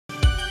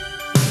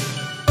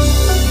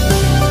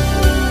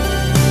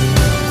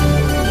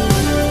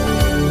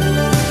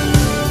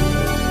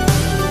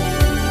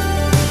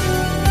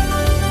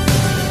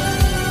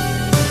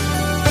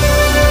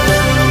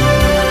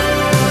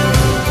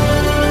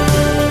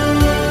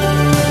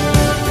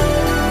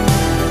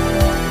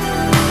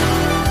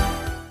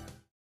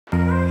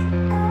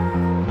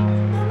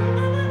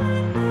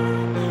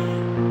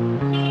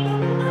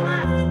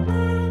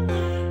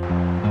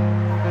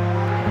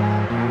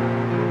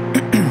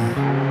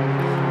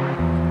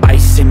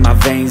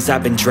veins,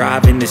 I've been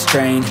driving this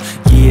train.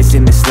 Years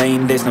in this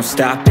lane, there's no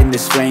stopping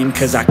this flame.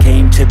 Cause I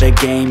came to the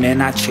game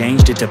and I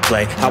changed it to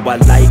play how I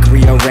like,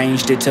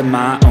 rearranged it to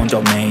my own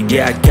domain.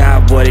 Yeah, I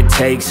got what it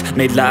takes,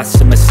 made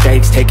lots of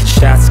mistakes, taking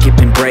shots,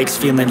 skipping breaks,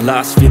 feeling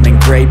lost, feeling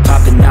great,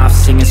 popping off,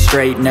 singing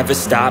straight, never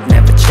stopped,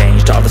 never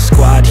changed. All the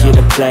squad here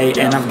to play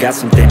and I've got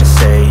something to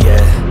say,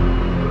 yeah.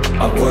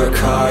 I work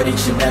hard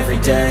each and every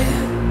day,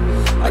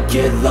 I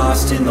get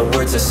lost in the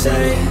words I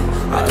say.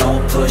 I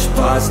don't push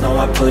pause, no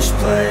I push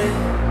play.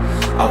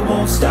 I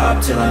won't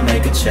stop till I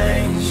make a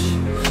change.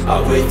 I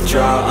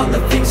withdraw on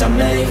the things I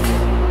make.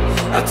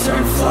 I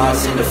turn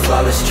flaws into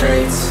flawless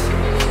traits.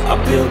 I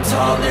build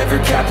tall, never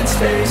capped in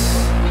space.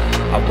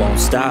 I won't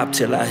stop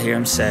till I hear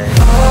him say,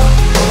 oh,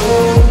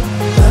 oh,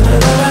 la, la,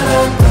 la,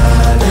 la,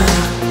 la, la.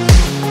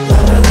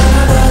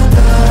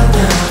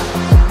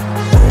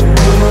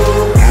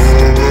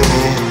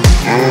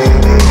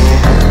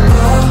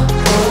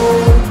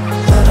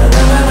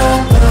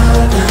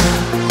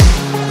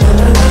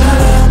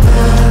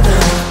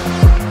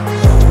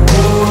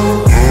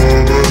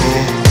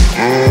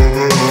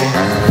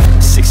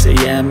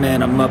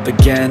 And I'm up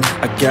again.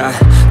 I got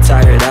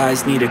tired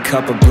eyes, need a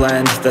cup of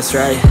blend. That's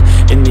right,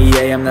 in the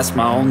AM, that's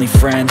my only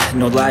friend.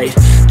 No light,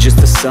 just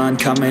the sun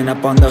coming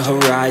up on the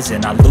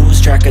horizon. I lose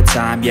track of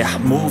time, yeah, I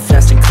move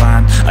fast and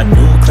climb a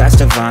new class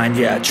divine,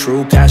 yeah,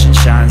 true passion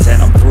shines.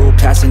 And I'm through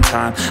passing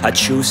time, I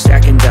choose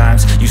stacking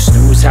dimes. You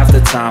snooze half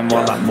the time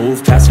while I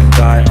move passing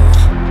by.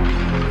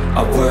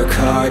 I work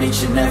hard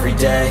each and every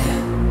day,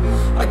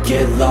 I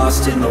get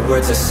lost in the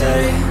words I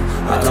say.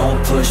 I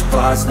don't push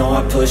pause, no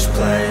I push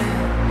play.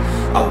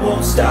 I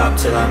won't stop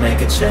till I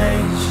make a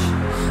change.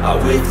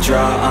 I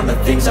withdraw on the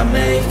things I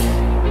make.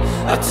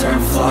 I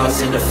turn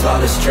flaws into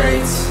flawless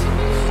traits.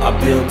 I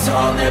build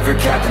tall, never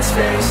capped in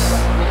space.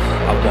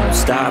 I won't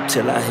stop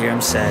till I hear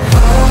him say, oh,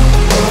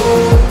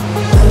 oh,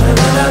 la,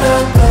 la, la, la,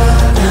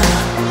 la, la.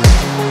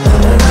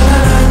 La, la, la,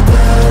 la, la,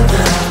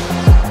 la.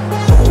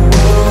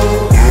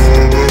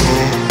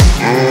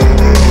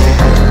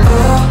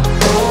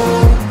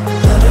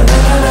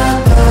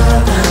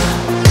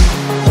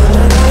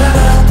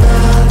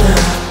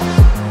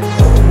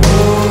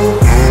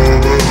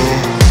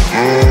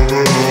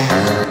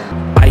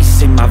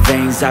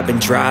 I've been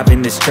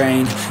driving this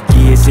train,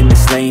 years in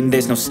this lane,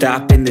 there's no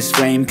stopping this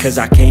flame. Cause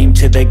I came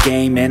to the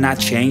game and I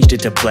changed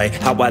it to play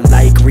how I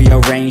like,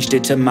 rearranged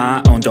it to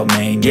my own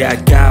domain. Yeah, I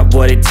got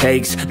what it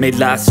takes, made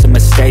lots of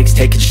mistakes,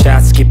 taking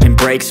shots, skipping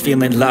breaks,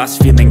 feeling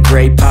lost, feeling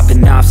great,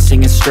 popping off,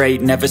 singing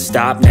straight, never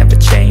stopped, never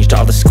changed.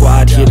 All the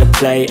squad here to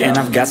play and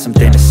I've got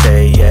something to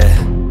say,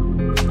 yeah.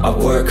 I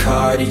work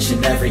hard each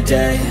and every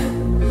day,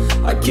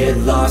 I get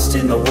lost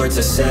in the words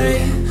I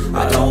say.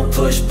 I don't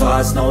push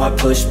pause, no I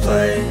push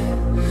play.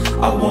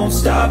 I won't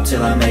stop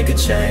till I make a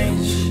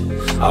change.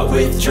 I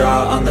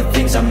withdraw on the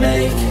things I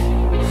make.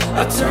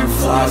 I turn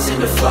flaws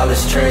into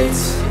flawless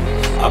traits.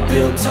 I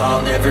build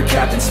tall, never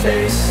capped in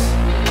space.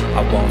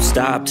 I won't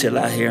stop till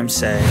I hear him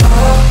say,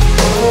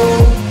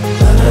 oh, oh.